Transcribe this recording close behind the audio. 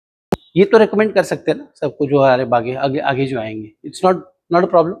ये तो रेकमेंड कर सकते हैं ना सबको जो आगे आगे आगे, आगे जो आएंगे. It's not a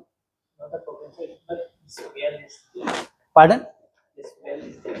problem. Pardon?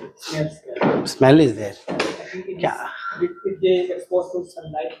 Smell is there. Yeah. If they exposed to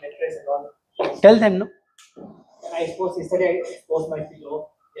sunlight, mattress and all. Tell them no. I suppose yesterday I exposed my pillow,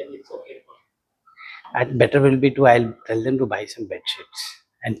 then it's okay. And better will be to I'll tell them to buy some bed sheets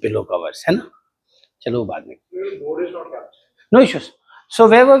and pillow covers, है ना? चलो बाद में. Board is not captured. No issues. So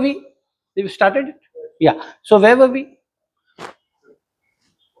where were we? We started it. Yeah. So where were we?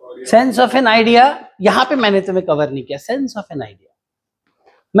 Sense of an idea. यहां पे मैंने तुम्हें cover नहीं किया. Sense of an idea.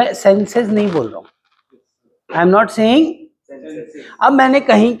 मैं सेंसेस नहीं बोल रहा हूं. I am not saying. अब मैंने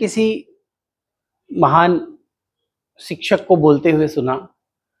कहीं किसी महान शिक्षक को बोलते हुए सुना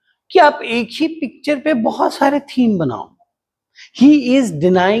कि आप एक ही पिक्चर पे बहुत सारे थीम बनाओ. He is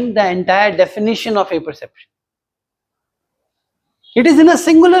denying the entire definition of A perception. It is in a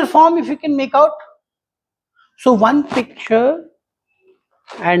singular form if you can make out. So one picture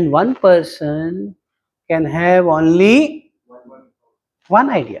and one person can have only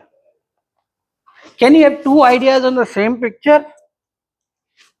one idea. Can you have two ideas on the same picture?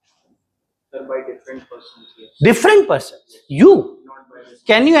 Sir, by different persons. Yes. Different persons. You.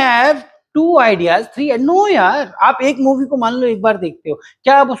 Can you have two ideas, three? No यार. आप एक movie को मान लो एक बार देखते हो,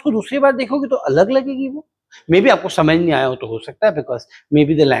 क्या आप उसको दूसरी बार देखोगे तो अलग लगेगी वो? मे बी आपको समझ नहीं आया हो तो हो सकता है, because may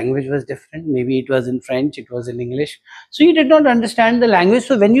be the language was different, may be it was in French, it was in English, so you did not understand the language.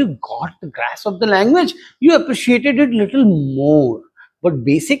 So when you got the grasp of the language you appreciated it little more, but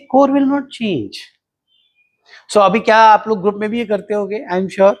basic core will not change. सो अभी क्या आप लोग group में भी ये करते होगे, I am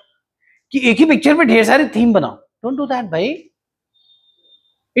sure, कि एक ही पिक्चर पे ढेर सारे थीम बनाओ. डोंट डू दैट भाई.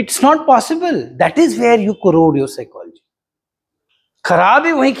 It's not possible. That is where you corrode your psychology. खराब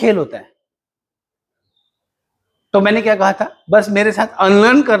ही वही खेल होता है. तो मैंने क्या कहा था, बस मेरे साथ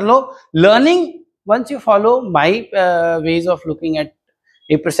अनलर्न कर लो. Learning once you follow my ways of looking at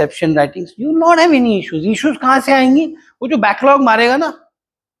A perception writings, you not have any issues. Issues कहां से आएंगी? वो जो बैकलॉग मारेगा ना,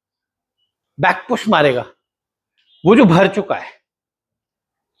 बैक पुश मारेगा, वो जो भर चुका है.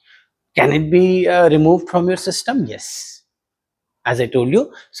 Can it be removed from your system? Yes. As I told you,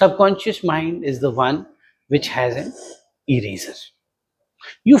 subconscious mind is the one which has an eraser.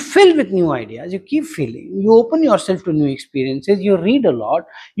 You fill with new ideas, you keep filling, you open yourself to new experiences, you read a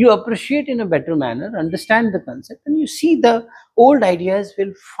lot, you appreciate in a better manner, understand the concept, and you see the old ideas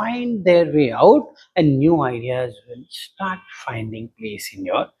will find their way out and new ideas will start finding place in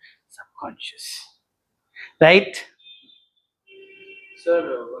your subconscious. Right? Sir,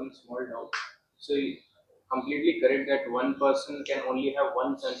 one small doubt. So, completely correct that one person can only have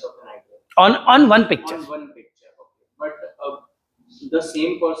one sense of an idea. On one picture. On one picture, okay. But the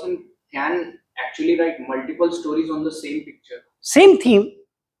same person can actually write multiple stories on the same picture. Same theme.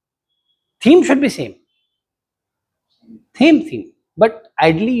 Theme should be same. Theme. But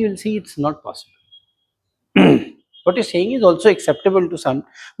ideally you will see it's not possible. What you're saying is also acceptable to some,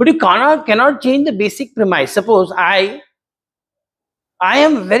 but you cannot change the basic premise. Suppose I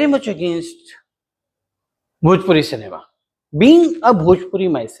am very much against Bhojpuri cinema. Being a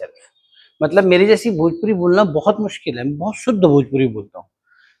Bhojpuri myself, मतलब मेरी जैसी भोजपुरी बोलना बहुत मुश्किल है. मैं बहुत शुद्ध भोजपुरी बोलता हूँ.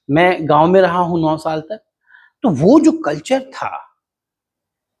 मैं गांव में रहा हूँ 9 साल तक. तो वो जो कल्चर था,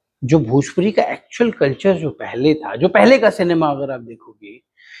 जो भोजपुरी का एक्चुअल कल्चर जो पहले था, जो पहले का सिनेमा अगर आप देखोगे,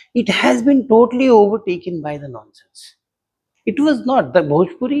 it has been totally overtaken by the nonsense. It was not. The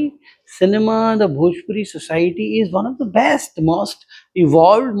Bhojpuri cinema, the Bhojpuri society is one of the best, most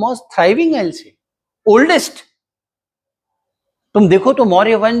evolved, most thriving, I will say oldest. तुम देखो तो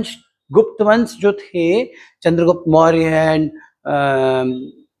मौर्य वंश, गुप्त वंश जो थे, Chandragupta Maurya and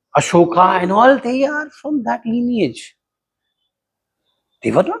Ashoka and all, they are from that lineage.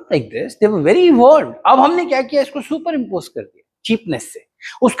 They were not like this. They were very evolved. अब हमने क्या किया, इसको सुपर इम्पोज कर दिया चीपनेस से.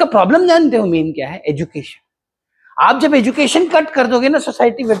 उसका प्रॉब्लम जानते हो मेन क्या है? एजुकेशन. आप जब एजुकेशन कट कर दोगे ना,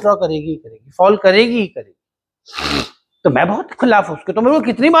 सोसाइटी विड्रॉ करेगी, फॉल करेगी. तो मैं बहुत खिलाफ हूं उसके. तो मेरे को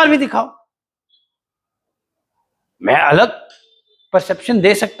कितनी बार भी दिखाओ, मैं अलग परसेप्शन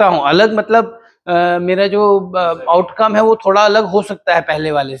दे सकता हूं. अलग मतलब मेरा जो आउटकम है वो थोड़ा अलग हो सकता है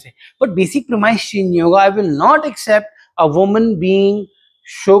पहले वाले से, बट बेसिक प्रीमाइस चेंज नहीं होगा. I will not accept a woman being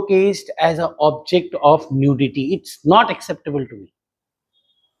showcased as an object of nudity. It's not acceptable to me.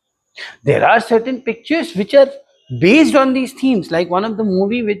 There are certain pictures which are based on these themes, like one of the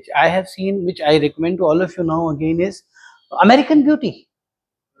movie which I have seen, which I recommend to all of you now again, is American Beauty.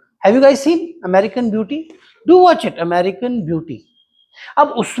 Have you guys seen American Beauty? Do watch it, American Beauty.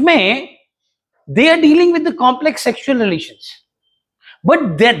 अब उसमें they are dealing with the complex sexual relations, but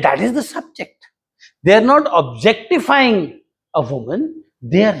that is the subject. They are not objectifying a woman,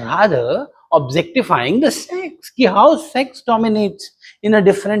 They are rather objectifying the sex, ki how sex dominates in a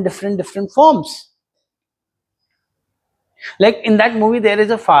different forms. Like in that movie, there is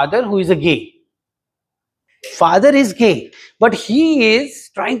a father who is a gay. Father is gay, but he is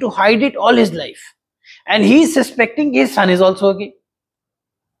trying to hide it all his life. And he is suspecting his son is also a gay.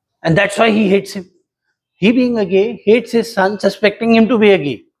 And that's why he hates him. He being a gay, hates his son, suspecting him to be a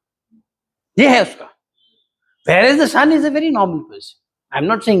gay. ये है उसका. Whereas the son is a very normal person. I'm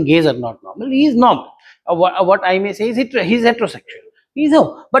not saying gays are not normal. He is normal. What I may say is he's heterosexual. He's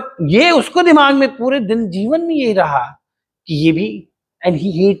no. But ये उसको दिमाग में पूरे दिन जीवन में यही रहा कि ये भी, and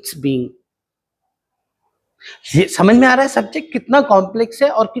he hates being. ये समझ में आ रहा है सब्जेक्ट कितना कॉम्प्लेक्स है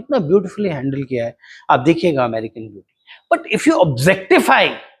और कितना ब्यूटीफुली हैंडल किया है. आप देखिएगा American beauty. But if you objectify,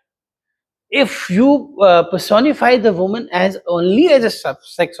 if you personify the woman as only as a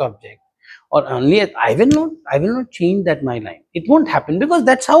sex object, or only as, I will not change that my line. It won't happen because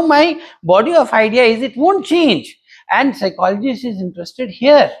that's how my body of idea is. It won't change, and psychologist is interested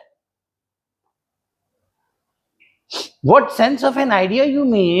here. What sense of an idea you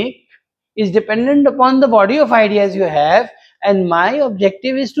make is dependent upon the body of ideas you have, and my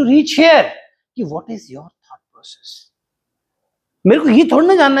objective is to reach here. कि what is your thought process? मेरे को ये थोड़ा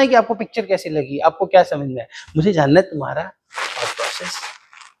ना जानना है कि आपको पिक्चर कैसी लगी, आपको क्या समझ में आया. मुझे जानना है तुम्हारा थॉट प्रोसेस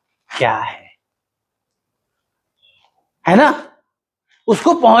क्या है ना.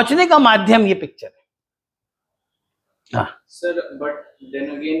 उसको पहुंचने का माध्यम ये पिक्चर है. हाँ Sir, but then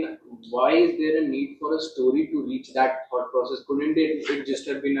again, why is there a need for a story to reach that thought process? Couldn't it just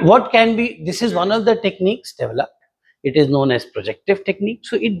have been what can be, this is one of the techniques developed. It is known as projective technique.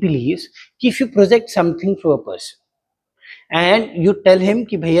 So it believes कि if you project something to a person and you tell him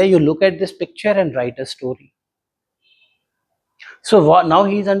कि भैया you look at this picture and write a story. So now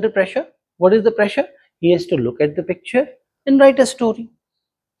he is under pressure. What is the pressure? He has to look at the picture and write a story,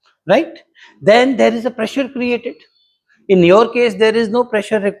 right? Then there is a pressure created. In your case, there is no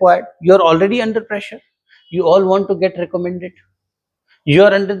pressure required. You are already under pressure. You all want to get recommended. You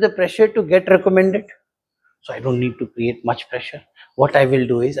are under the pressure to get recommended. So I don't need to create much pressure. What I will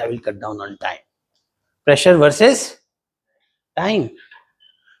do is I will cut down on time. Pressure versus time.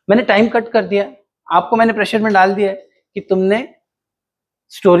 मैंने time cut कर दिया, आपको मैंने pressure में डाल दिया है कि तुमने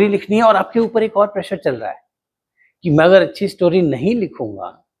स्टोरी लिखनी है, और आपके ऊपर एक और प्रेशर चल रहा है कि मैं अगर अच्छी स्टोरी नहीं लिखूंगा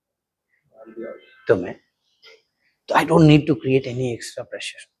तो मैं, so I don't need to create any extra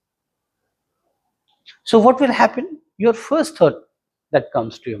pressure. So what will happen? Your first thought that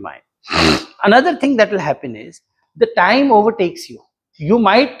comes to your mind. Another thing that will happen is the time overtakes you. You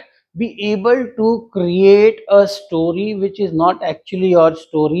might be able to create a story which is not actually your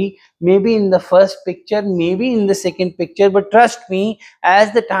story, maybe in the first picture, maybe in the second picture, but trust me,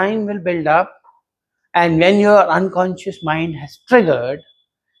 as the time will build up and when your unconscious mind has triggered,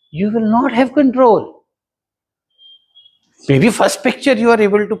 you will not have control. Maybe first picture you are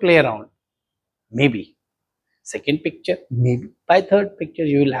able to play around, maybe second picture, maybe by third picture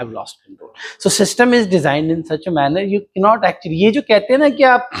you will have lost control. So system is designed in such a manner you cannot actually, ये जो कहते हैं ना कि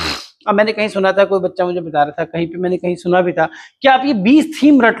आप, अब मैंने कहीं सुना था, कोई बच्चा मुझे बता रहा था, कहीं पे मैंने कहीं सुना भी था कि आप ये 20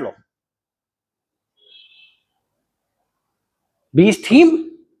 थीम रट लो, 20 थीम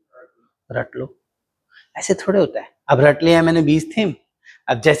रट लो. ऐसे थोड़े होता है. अब रट लिया मैंने 20 थीम,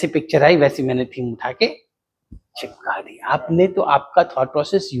 अब जैसी पिक्चर आई वैसी मैंने थीम उठा के चिपका दी. आपने तो आपका थॉट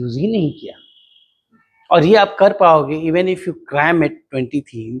प्रोसेस यूज ही नहीं किया. और ये आप कर पाओगे even if you cram it 20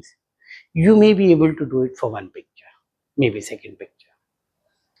 themes, you may be able to do it for one picture, maybe second picture.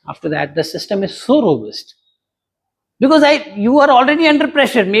 After that, the system is so robust because you are already under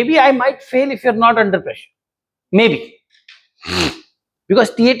pressure. Maybe I might fail if you're not under pressure. Maybe.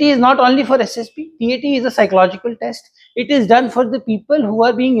 Because TAT is not only for SSP, TAT is a psychological test. It is done for the people who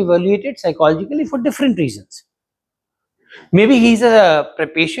are being evaluated psychologically for different reasons. Maybe he is a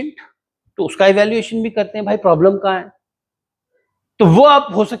patient, तो उसका evaluation भी करते हैं, भाई problem कहाँ है. तो वो आप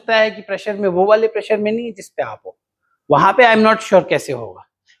हो सकता है कि प्रेशर में, वो वाले प्रेशर में नहीं जिस पे आप हो, वहां पे आई एम नॉट श्योर कैसे होगा,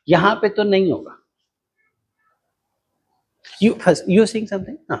 यहाँ पे तो नहीं होगा. You saying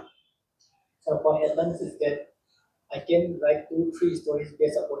something? हाँ. So for headlines is that I can write 2-3 stories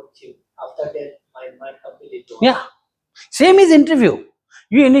based upon chill. After that, my mind completely goes. Yeah. Same is interview.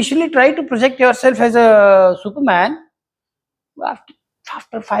 You initially try to project yourself as a Superman.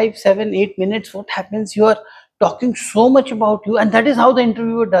 After 5, 7, 8 minutes, what happens? You are talking so much about you, and that is how the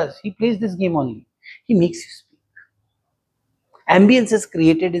interviewer does. He plays this game only. He makes you speak. Ambience is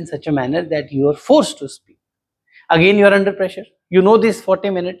created in such a manner that you are forced to speak. Again, you are under pressure. You know this 40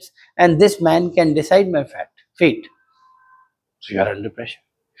 minutes, and this man can decide my fate. So you are under pressure.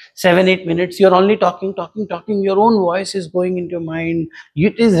 7-8 minutes you're only talking, your own voice is going into your mind,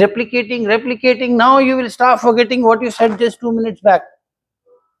 it is replicating. Now you will start forgetting what you said just 2 minutes back,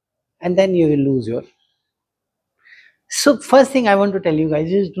 and then you will lose your. So first thing I want to tell you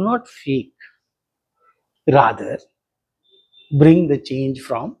guys is, do not fake, rather bring the change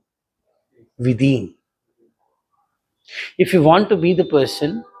from within. If you want to be the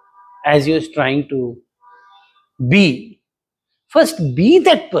person as you're trying to be, first be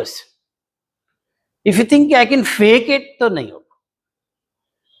that person. If you think I can fake it, तो नहीं होगा,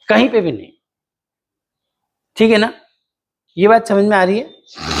 कहीं पे भी नहीं. ठीक है ना? ये बात समझ में आ रही है?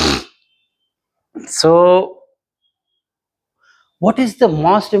 So what is the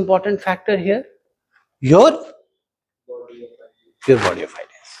most important factor here? Your body of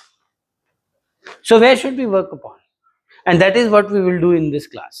ideas. So where should we work upon? And that is what we will do in this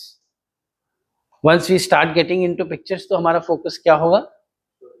class. Once we start getting into pictures, तो हमारा focus क्या होगा?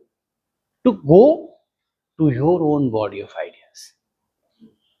 To go to your own body of ideas,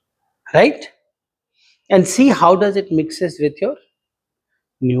 right? And see how does it mixes with your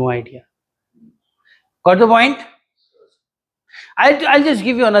new idea. Got the point? I'll just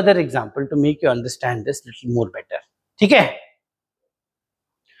give you another example to make you understand this little more better. ठीक है?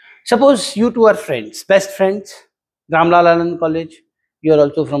 Suppose you two are friends, best friends, Ramlal Anand College. You are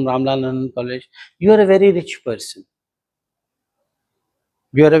also from Ramlal Anand College. You are a very rich person.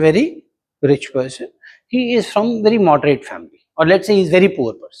 You are a very rich person. He is from very moderate family, or let's say he is very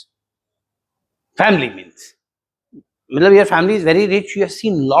poor person. Family means, your family is very rich. You have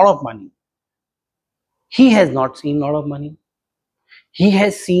seen a lot of money. He has not seen a lot of money. He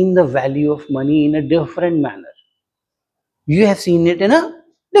has seen the value of money in a different manner. You have seen it in a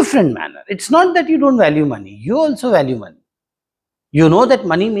different manner. It's not that you don't value money. You also value money. You know that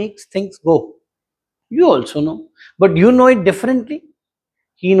money makes things go. You also know. But you know it differently.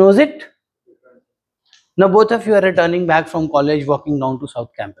 He knows it. Now both of you are returning back from college, walking down to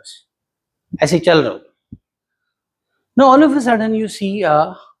South Campus. ऐसे चल रहे हो. Now all of a sudden you see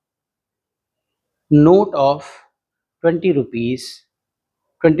a note of 20 rupees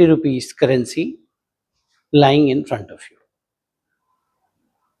currency lying in front of you.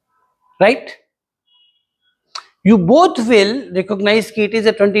 Right? You both will recognize that it is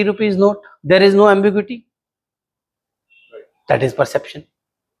a 20 rupees note. There is no ambiguity. That is perception.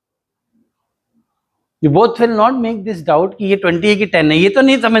 You both will not make this doubt कि ये 20 है कि 10 है. ये तो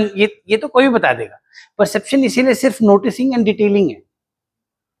नहीं समझ, ये तो कोई भी बता देगा. Perception इसीलिए सिर्फ noticing and detailing है.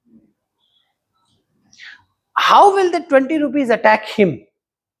 How will the 20 rupees attack him?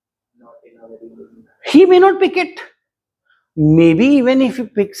 He may not pick it. Maybe even if he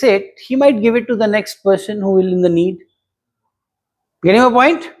picks it, he might give it to the next person who will in the need. Getting my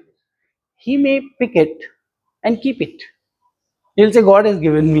point? He may pick it and keep it. He'll say, God has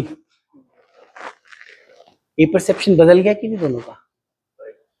given me. ये perception बदल गया कि नहीं दोनों का?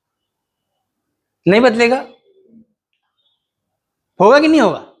 नहीं बदलेगा? होगा कि नहीं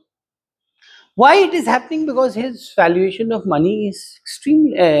होगा? Why it is happening? Because his valuation of money is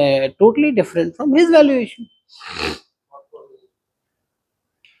extremely, totally different from his valuation.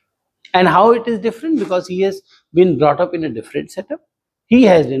 And how it is different? Because he has been brought up in a different setup. He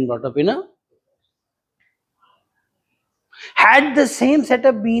has been brought up in a. Had the same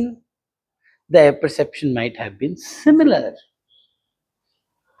setup been, the perception might have been similar.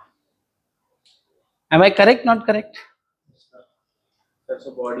 Am I correct? Not correct? That's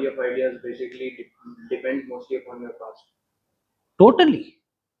a body of ideas basically depend mostly upon your past. Totally.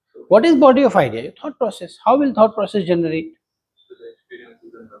 What is body of idea? Your thought process. How will thought process generate?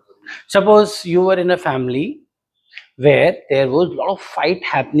 Suppose you were in a family where there was a lot of fight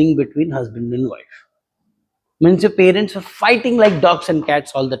happening between husband and wife. Means your parents were fighting like dogs and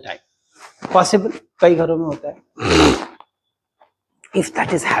cats all the time. Possible? कई घरों में होता है. If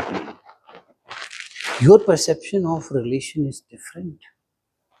that is happening, your perception of relation is different.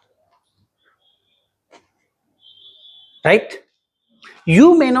 Right?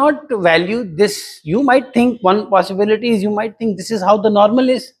 You may not value this. You might think, one possibility is you might think this is how the normal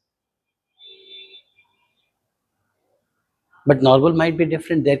is. But normal might be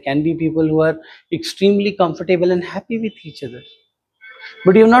different. There can be people who are extremely comfortable and happy with each other.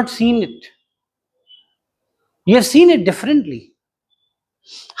 But you have not seen it. You have seen it differently.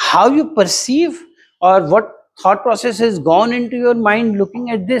 How you perceive or what thought process has gone into your mind looking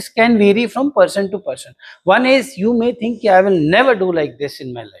at this can vary from person to person. One is, you may think, I will never do like this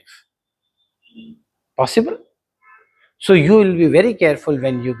in my life. Possible? So you will be very careful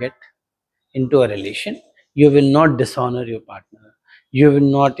when you get into a relation. You will not dishonor your partner. You will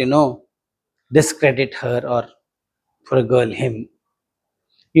not, discredit her, or for a girl, him.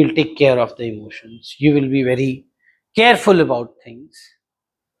 You'll take care of the emotions. You will be very careful about things.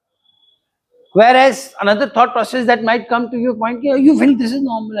 Whereas another thought process that might come to your point, you feel this is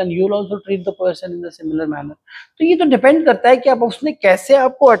normal and you'll also treat the person in a similar manner. तो ये तो depend करता है कि आप उसने कैसे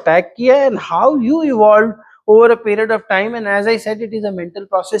आपको attack किया and how you evolved over a period of time. And as I said, it is a mental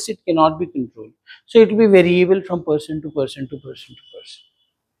process, it cannot be controlled. So it will be variable from person to person to person to person.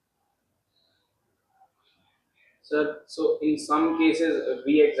 Sir, so in some cases,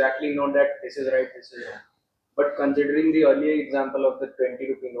 we exactly know that this is right, this is wrong. But considering the earlier example of the 20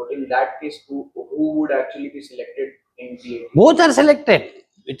 rupee note, in that case, who would actually be selected in PAT? Both are selected.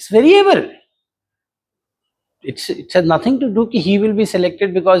 It's variable. It has nothing to do that he will be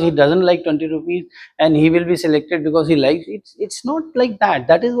selected because he doesn't like 20 rupees and he will be selected because he likes it. It's not like that.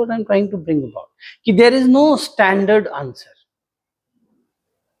 That is what I'm trying to bring about. There is no standard answer.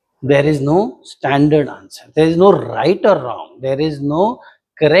 There is no standard answer. There is no right or wrong. There is no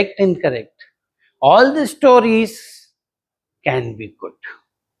correct and incorrect. All the stories can be good.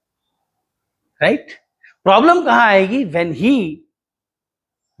 Right? Problem kahan aayegi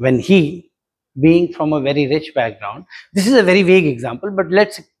when he being from a very rich background, this is a very vague example, but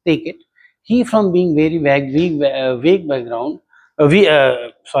let's take it. He from being very vague background,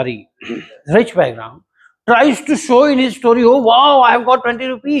 rich background, tries to show in his story, oh wow, I have got 20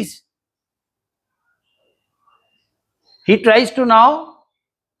 rupees. He tries to now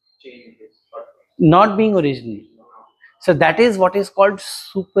Change his not being original. So that is what is called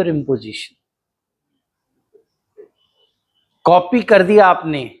superimposition. Copy कर दिया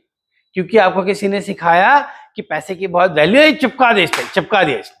आपने क्योंकि आपको किसी ने सिखाया कि पैसे की बहुत वैल्यू है, चिपका दे इस पे, चिपका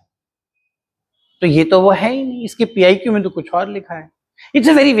दिया इसने, तो ये तो वो है ही नहीं, इसके PIQ में तो कुछ और लिखा है. It's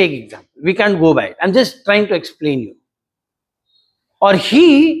a very vague example. We can't go by it. I'm just trying to explain you. Or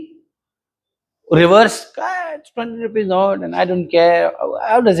he reverse, it's 20 rupees note and I don't care.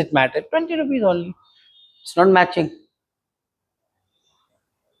 How does it matter? 20 rupees only. It's not matching.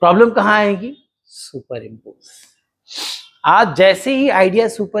 Problem कहाँ आएगी? Superimpose. आप जैसे ही idea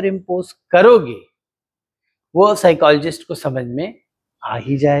super impose करोगे वो psychologist को समझ में आ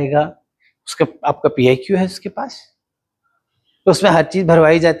ही जाएगा. उसका आपका PIQ है उसके पास, तो उसमें हर चीज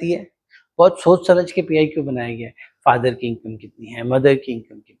भरवाई जाती है. बहुत सोच समझ के PIQ बनाया गया है. फादर की इनकम कितनी है, मदर की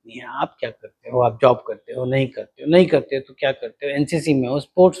इनकम कितनी है, आप क्या करते हो, आप जॉब करते हो, नहीं करते हो तो क्या करते हो, NCC में हो,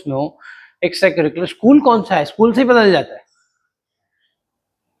 स्पोर्ट्स में हो, एक्स्ट्रा करिकुलर, स्कूल कौन सा है, स्कूल से ही पता चल जाता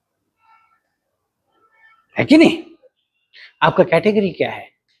है कि नहीं. आपका कैटेगरी क्या है,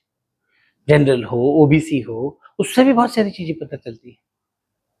 जनरल हो, OBC हो, उससे भी बहुत सारी चीजें पता चलती है.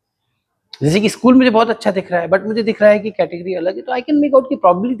 जैसे कि स्कूल मुझे बहुत अच्छा दिख रहा है बट मुझे दिख रहा है कि कैटेगरी अलग है, तो आई कैन मेक आउट की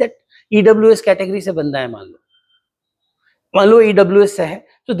प्रॉब्ली दैट EWS कैटेगरी से बंदा है. मान लो EWS से है,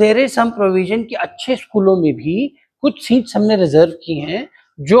 तो देयर इज सम प्रोविजन कि अच्छे स्कूलों में भी कुछ सीट्स हमने रिजर्व की हैं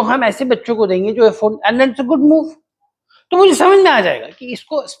जो हम ऐसे बच्चों को देंगे जो afford, and it's a good move. तो मुझे समझ में आ जाएगा कि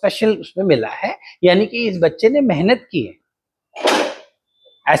इसको स्पेशल उसमें मिला है, यानी कि इस बच्चे ने मेहनत की है.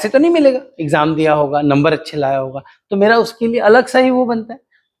 ऐसे तो नहीं मिलेगा, एग्जाम दिया होगा, नंबर अच्छे लाया होगा, तो मेरा उसके लिए अलग सा ही वो बनता है.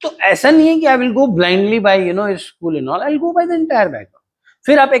 तो ऐसा नहीं है कि I will go blindly bye school and all, I will go by the entire background.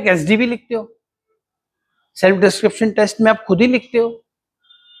 फिर आप एक SDB लिखते हो, सेल्फ डिस्क्रिप्शन टेस्ट में आप खुद ही लिखते हो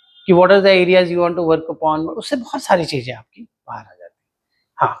कि what are the areas you want to work upon, उससे बहुत सारी चीजें आपकी बाहर आ जाती हैं.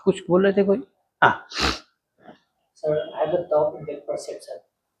 हाँ, कुछ बोल रहे थे कोई? हाँ Sir, I have a doubt in that perception.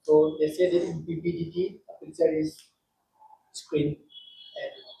 So they say that in PPDT, a picture is screen,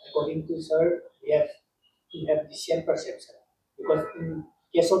 and according to sir, we have to have the same perception because in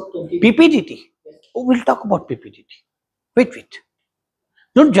case of 20 PPDT. Oh, we'll talk about PPDT. Wait.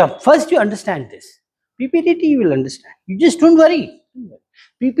 Don't jump. First, you understand this. PPDT you will understand. You just don't worry.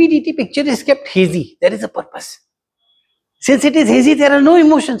 PPDT picture is kept hazy. There is a purpose. Since it is hazy, there are no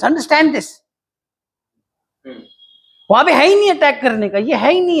emotions. Understand this. वहां पे है ही नहीं attack करने का, ये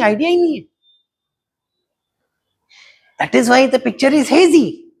है ही नहीं, idea ही नहीं है. That is why the picture is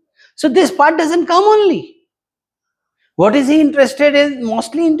hazy. So this part doesn't come only. What is he interested in?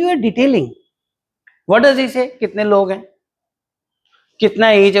 Mostly into a detailing. What does he say? कितने लोग हैं, कितना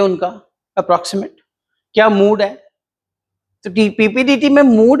एज है उनका अप्रोक्सीमेट, क्या मूड है. तो PPDT में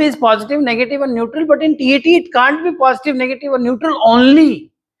मूड इज पॉजिटिव, नेगेटिव और neutral, but in TAT it can't be positive, negative or neutral only.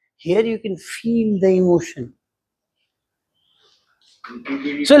 Here you can feel the emotion.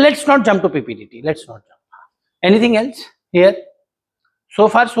 So let's not jump to PPDT. Let's not jump. Anything else here? So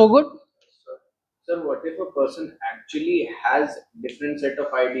far so good. Sir, what if a person actually has different set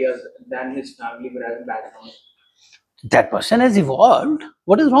of ideas than his family background? That person has evolved.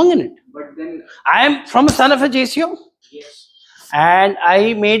 What is wrong in it? But then I am from a son of a JCO. yes, And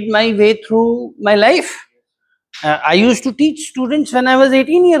I made my way through my life. I used to teach students when I was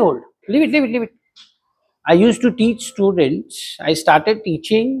 18-year-old. Leave it. I used to teach students. I started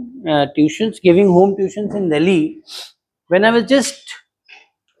teaching tuitions, giving home tuitions in Delhi when I was just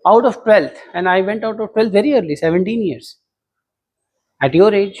out of 12th, and I went out of 12th very early, 17 years. At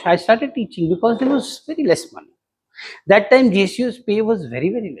your age, I started teaching because there was very less money. That time, JCU's pay was very,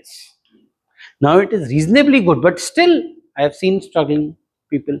 very less. Now it is reasonably good, but still, I have seen struggling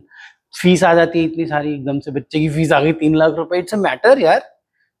people. Fees आ जाती है इतनी सारी, एकदम से बच्चे की fees आ गई 3 लाख रुपए. इट्स अ मैटर यार,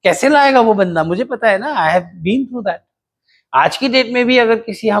 कैसे लाएगा वो बंदा, मुझे पता है ना, I have been through that. आज की डेट में भी अगर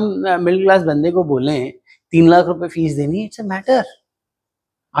किसी हम मिडिल क्लास बंदे को बोले 3 लाख रुपए फीस देनी है, इट्स अ मैटर,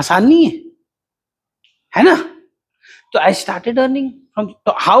 आसान नहीं है ना. तो I started earning from,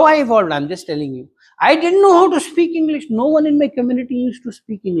 how I evolved, I am just telling you. I didn't know how to speak English. No one in my community used to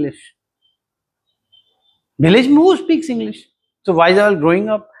speak English. Village में who speaks English? So while I was growing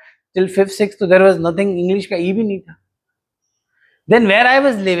up till 5th, 6th, so there was nothing, English का E भी नहीं था. Then where I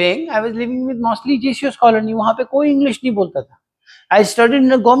was living with mostly JCO's colony. वहाँ पे कोई English नहीं बोलता था. I studied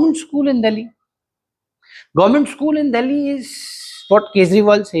in a government school in Delhi. Government school in Delhi is what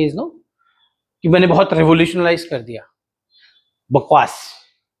Kejriwal says, no? कि मैंने बहुत revolutionize कर दिया. बकवास.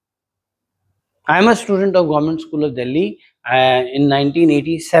 I am a student of Government School of Delhi. In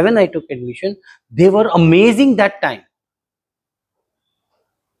 1987, I took admission. They were amazing that time.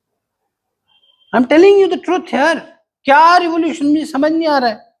 I'm telling you the truth यार. क्या revolution मुझे समझ नहीं आ रहा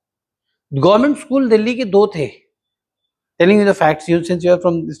है. Government School Delhi के 2 थे. Telling you the facts, you since you are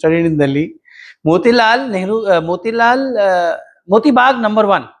from studied in Delhi. Motilal Nehru, Motibag number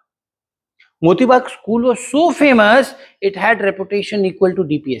 1. Motibag school was so famous, it had reputation equal to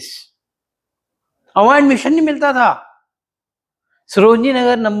DPS. वहाँ admission नहीं मिलता था. Sarojini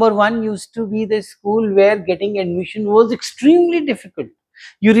Nagar number 1 used to be the school where getting admission was extremely difficult.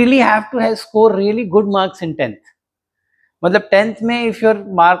 You really have to have score really good marks in 10th. मतलब 10th में if your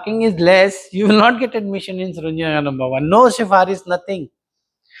marking is less, you will not get admission in Sarojini Nagar number 1. No सिफारिश, nothing.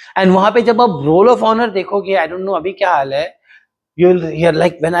 And वहाँ पे जब आप roll of honor देखोगे, I don't know अभी क्या हाल है, you will hear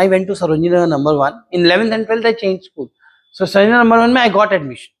like when I went to Sarojini Nagar number 1, in 11th and 12th I changed school. So Sarojini Nagar number 1 में I got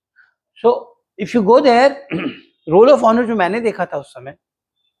admission. So if you go there, roll of honor जो मैंने देखा था उस समय,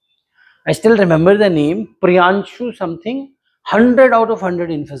 I still remember the name, Priyanshu something, 100 out of 100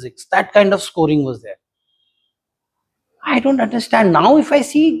 in physics. That kind of scoring was there. I don't understand. Now if I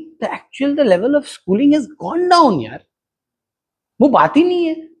see the level of schooling has gone down यार. वो बात ही नहीं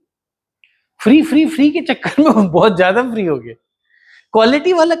है. Free के चक्कर में बहुत ज्यादा फ्री हो गए.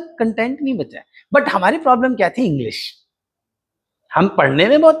 क्वालिटी वाला कंटेंट नहीं बचा है. बट हमारी प्रॉब्लम क्या थी? इंग्लिश. हम पढ़ने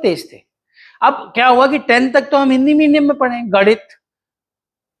में बहुत तेज थे. अब क्या हुआ कि 10th तक तो हम हिंदी मीडियम में पढ़े, गणित,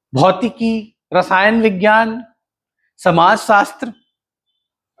 भौतिकी, रसायन विज्ञान, समाज शास्त्र.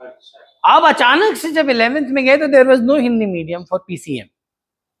 अब अचानक से जब 11th में गए तो there was no Hindi medium for PCM.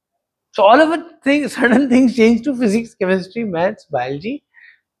 So all of sudden things change to physics, chemistry, maths, biology,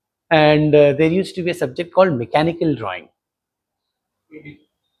 and there used to be a subject called mechanical drawing.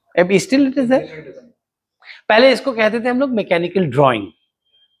 अभी स्टिल इट इज देयर. पहले इसको कहते थे हम लोग mechanical drawing.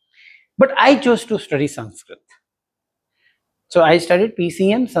 But I chose to study Sanskrit. So I studied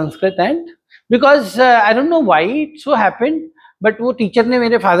PCM, Sanskrit, and because I don't know why it so happened, but वो teacher ने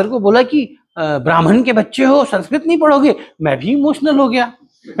मेरे फादर को बोला कि ब्राह्मण के बच्चे हो, संस्कृत नहीं पढ़ोगे. मैं भी इमोशनल हो गया.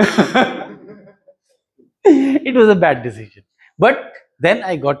 It was a bad decision. But then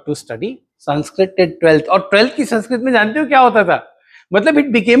I got to study Sanskrit at 12th. और 12th की संस्कृत में जानते हो क्या होता था? मतलब it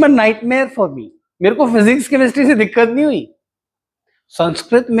became a nightmare for me. मेरे को फिजिक्स केमिस्ट्री से दिक्कत नहीं हुई.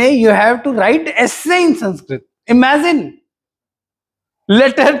 संस्कृत में you have to write essay in Sanskrit. Imagine,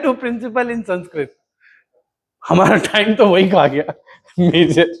 letter to principal in Sanskrit. हमारा टाइम तो वही खा गया.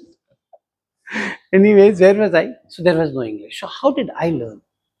 Major. Anyways, where was I? So there was no English. So how did I learn?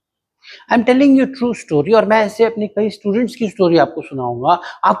 I'm telling you true story. और मैं ऐसे अपने कई स्टूडेंट्स की स्टोरी आपको सुनाऊंगा.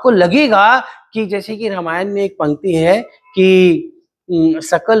 आपको लगेगा कि जैसे कि रामायण में एक पंक्ति है कि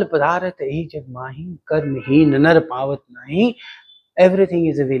सकल पदार्थ ही जग माही, कर्महीन नर पावत नाही. Everything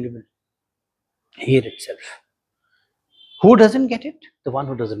is available here itself. Who doesn't get it? The one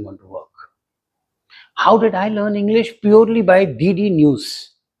who doesn't want to work. How did I learn English? Purely by DD News.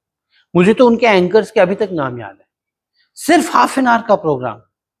 मुझे तो उनके एंकर्स के अभी तक नाम याद है. सिर्फ half an hour का programme.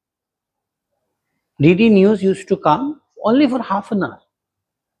 DD News used to come only for half an hour.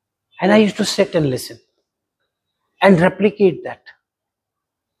 And I used to sit and listen and replicate that.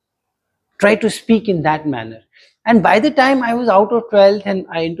 Try to speak in that manner. And by the time I was out of 12th and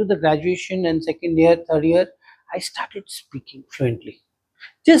I into the graduation and second year, third year, I started speaking fluently.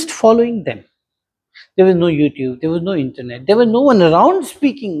 Just following them. There was no YouTube, there was no internet, there was no one around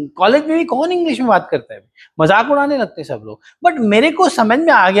speaking. College में भी कौन English में बात करता है, मजाक उड़ाने लगते सब लोग. बट मेरे को समझ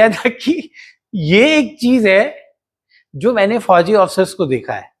में आ गया था कि ये एक चीज है जो मैंने फौजी ऑफिसर्स को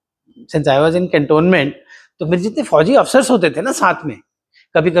देखा है. Since I was in cantonment, तो मेरे जितने फौजी ऑफिसर्स होते थे ना साथ में,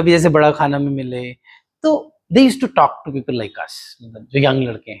 कभी कभी जैसे बड़ा खाना में मिले, तो they used to talk to people like us, जो यंग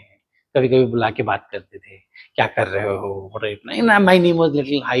लड़के हैं, कभी कभी बुला के बात करते थे, क्या कर रहे हो, my name was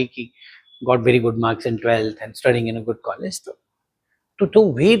little high की got very good marks in 12th and studying in a good college. तो the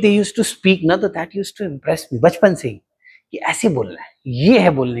way they used to speak ना, तो that used to impress me बचपन से ही कि ऐसे बोलना है, ये है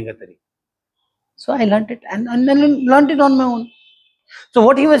बोलने का तरीका. So I learned it and learned it on my own. So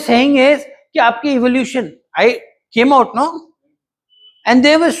what he was saying is कि आपकी evolution, I came out now and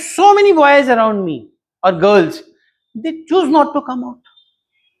there were so many boys around me or girls, they choose not to come out.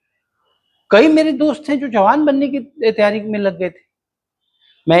 कई मेरे दोस्त थे जो जवान बनने की तैयारी में लग गए थे.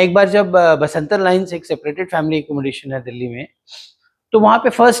 मैं एक बार जब बसंतर लाइन से, एक सेपरेटेड फैमिली एकोमोडेशन है दिल्ली में, तो वहां पे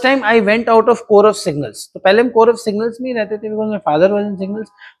first time I went out of core of signals. तो पहले हम कोर ऑफ सिग्नल्स में ही रहते थे because my father was in signals,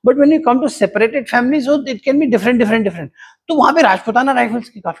 but when you come to separated families so it can be different. तो वहां पे राजपूताना राइफल्स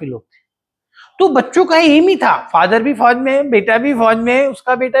के काफी लोग थे. तो बच्चों का एम ही था, फादर भी फौज में, बेटा भी फौज में,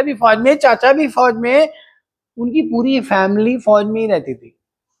 उसका बेटा भी फौज में, चाचा भी फौज में, उनकी पूरी फैमिली फौज में ही रहती थी.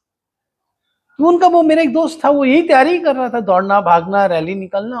 तो उनका वो मेरा एक दोस्त था, वो यही तैयारी कर रहा था, दौड़ना, भागना, रैली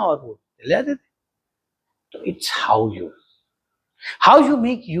निकलना, और वो चले जाते थे. तो it's how you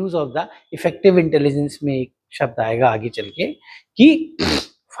make use of the effective intelligence में एक शब्द आएगा आगे चल के कि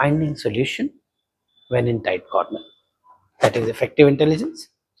finding solution when in tight corner, that is effective intelligence.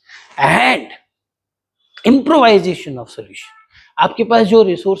 And improvisation of solution. आपके पास जो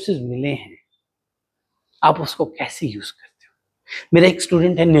रिसोर्सेज मिले हैं, आप उसको कैसे यूज करते हो. मेरा एक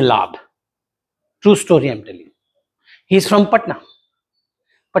स्टूडेंट है Nilab, true story I am telling. He is from Patna.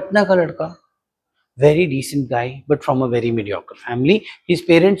 Patna का लड़का, very decent guy but from a very mediocre family. His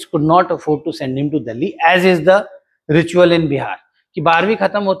parents could not afford to send him to Delhi as is the ritual in Bihar कि 12वीं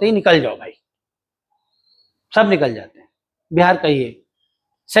खत्म होते ही निकल जाओ भाई, सब निकल जाते हैं. बिहार का ये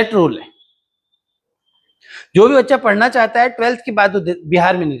सेट रूल है, जो भी बच्चा पढ़ना चाहता है 12th के बाद तो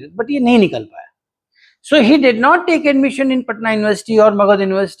बिहार में नहीं, बट ये नहीं निकल पाया. So he did not take admission in Patna University or Magad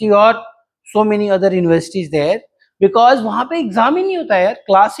University or so many other universities there because वहां पे एग्जाम ही नहीं होता है यार,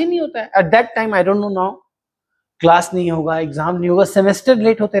 क्लास ही नहीं होता है. At that time, I don't know now, class नहीं होगा, एग्जाम नहीं होगा, सेमेस्टर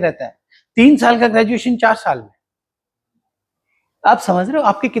लेट होते रहता है. 3 साल का ग्रेजुएशन 4 साल में. आप समझ रहे हो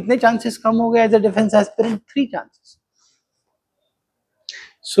आपके कितने चांसेस कम हो गए as a defence aspirant? 3 chances.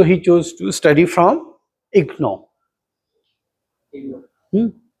 So he chose to study from IGNO.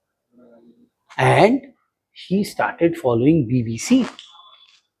 And he started following BBC.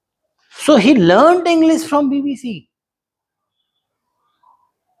 So he learned English from BBC.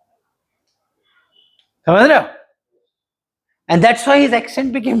 समझ रहे हो? And that's why his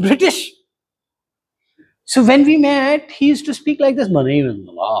accent became British. So when we met, he used to speak like this. My name is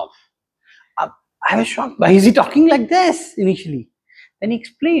Nawab. I was shocked. Why is he talking like this initially? Then he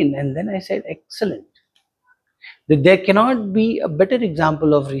explained, and then I said, excellent. That there cannot be a better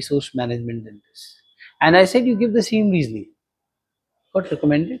example of resource management than this. And I said, you give the same reasoning. Got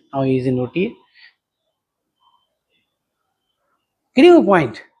recommended. Now he is in OTA. Getting a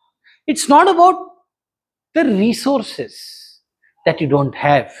point. It's not about the resources that you don't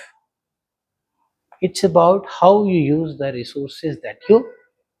have. It's about how you use the resources that you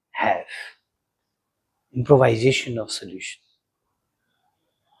have. Improvisation of solution.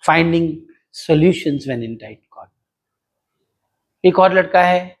 Finding solutions when in tight corner. एक और लड़का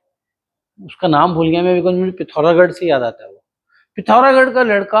है, उसका नाम भूल गया मैं, because मुझे पिथौरागढ़ से याद आता है. वो पिथौरागढ़ का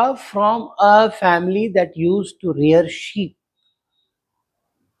लड़का from a family that used to rear sheep.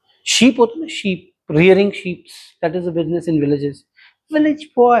 Sheep होते ना, sheep, rearing sheep, that is a business in villages. Village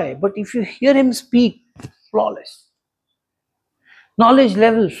boy, but if you hear him speak, flawless. Knowledge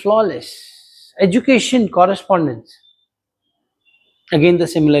level, flawless. Education, correspondence. Again the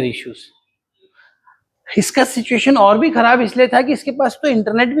similar issues. इसका situation और भी खराब इसलिए था कि इसके पास तो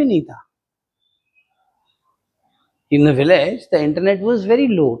इंटरनेट भी नहीं था. In the village, the internet was very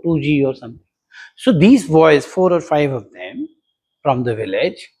low, 2G or something. So these boys, 4 or 5 of them from the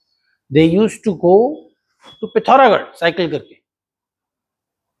village, they used to go to Pithoragarh, cycle karke,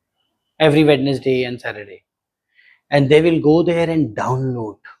 every Wednesday and Saturday. And they will go there and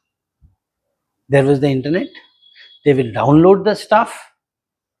download. There was the internet. They will download the stuff,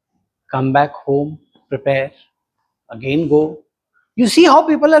 come back home, prepare, again go. You see how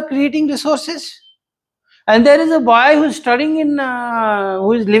people are creating resources? And there is a boy who is studying in,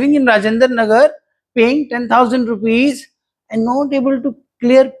 who is living in Rajendra Nagar, paying 10,000 rupees and not able to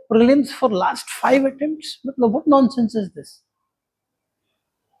clear prelims for last 5 attempts? What nonsense is this?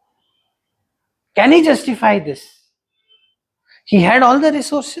 Can he justify this? He had all the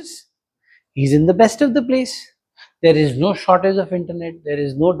resources. He's in the best of the place. There is no shortage of internet. There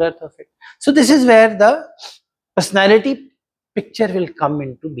is no dearth of it. So this is where the personality picture will come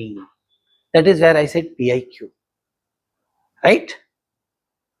into being. That is where I said PIQ. Right?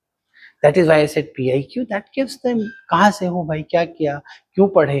 That is why I said PIQ. That gives them कहाँ से हो भाई, क्या किया, क्यों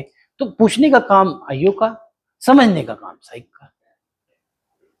पढ़े. तो पूछने का काम आयु का, समझने का काम साइक का.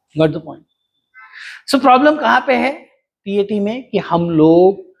 Got the point? So problem कहाँ पे है PAT में कि हम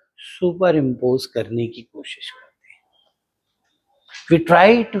लोग सुपर इम्पोज करने की कोशिश करते हैं. We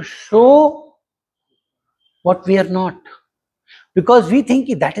try to show what we are not because we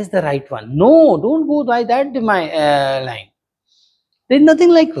think that is the right one. No, don't go by that line. There is nothing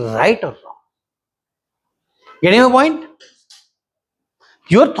like right or wrong. Getting my point?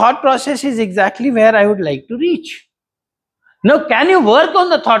 Your thought process is exactly where I would like to reach. Now, can you work on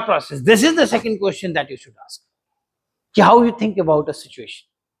the thought process? This is the second question that you should ask. How you think about a situation.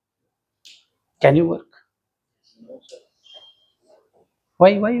 Can you work? No, sir.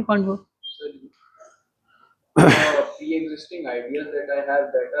 Why you can't work? Sir, pre-existing ideas that I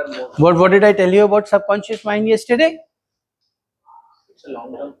have that are more. What did I tell you about subconscious mind yesterday? It's a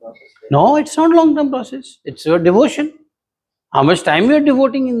long-term process. No, it's not long-term process. It's your devotion. How much time you are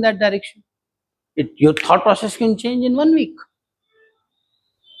devoting in that direction? Your thought process can change in 1 week.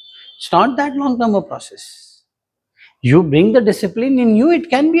 It's not that long-term a process. You bring the discipline in you, it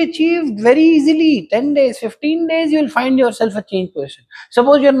can be achieved very easily. 10 days, 15 days, you will find yourself a changed person.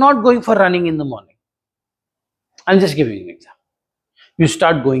 Suppose you are not going for running in the morning. I'm just giving you an example. You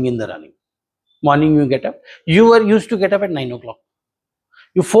start going in the running. Morning you get up. You were used to get up at 9 o'clock.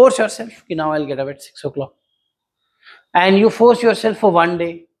 You force yourself, okay, now I'll get up at 6 o'clock. And you force yourself for 1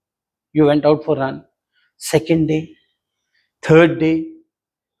 day. You went out for run. 2nd day, 3rd day,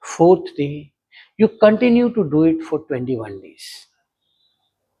 4th day. You continue to do it for 21 days.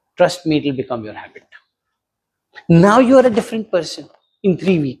 Trust me, it will become your habit. Now you are a different person in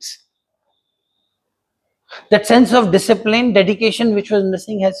 3 weeks. That sense of discipline, dedication which was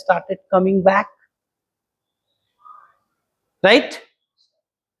missing has started coming back. Right?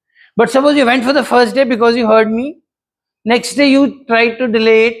 But suppose you went for the first day because you heard me. Next day you tried to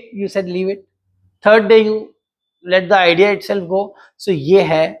delay it. You said leave it. 3rd day you let the idea itself go. So ye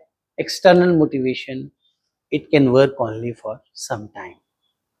hai external motivation. It can work only for some time.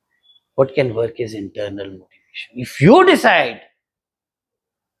 What can work is internal motivation. If you decide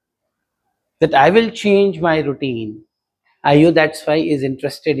that I will change my routine, Ayu, that's why is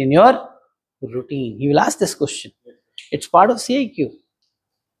interested in your routine. He will ask this question. It's part of CIQ.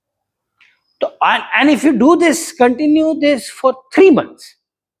 And if you do this, continue this for 3 months,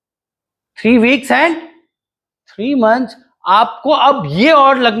 3 weeks and 3 months, आपको अब ये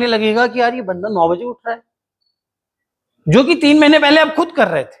और लगने लगेगा कि यार ये बंदा 9 बजे उठ रहा है, जो कि 3 महीने पहले आप खुद कर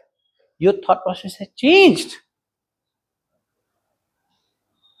रहे थे. Your thought process has changed.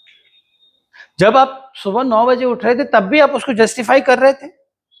 जब आप सुबह 9 बजे उठ रहे थे तब भी आप उसको जस्टिफाई कर रहे थे.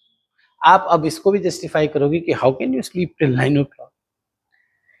 आप अब इसको भी जस्टिफाई करोगे कि how can you sleep till 9 o'clock.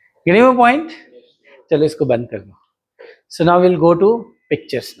 Getting my point? चलो इसको बंद कर दो. So now we'll go to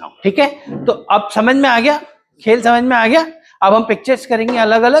pictures now. ठीक है? तो अब समझ में आ गया, खेल समझ में आ गया. अब हम पिक्चर्स करेंगे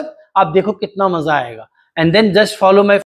अलग अलग. आप देखो कितना मजा आएगा. And then just follow my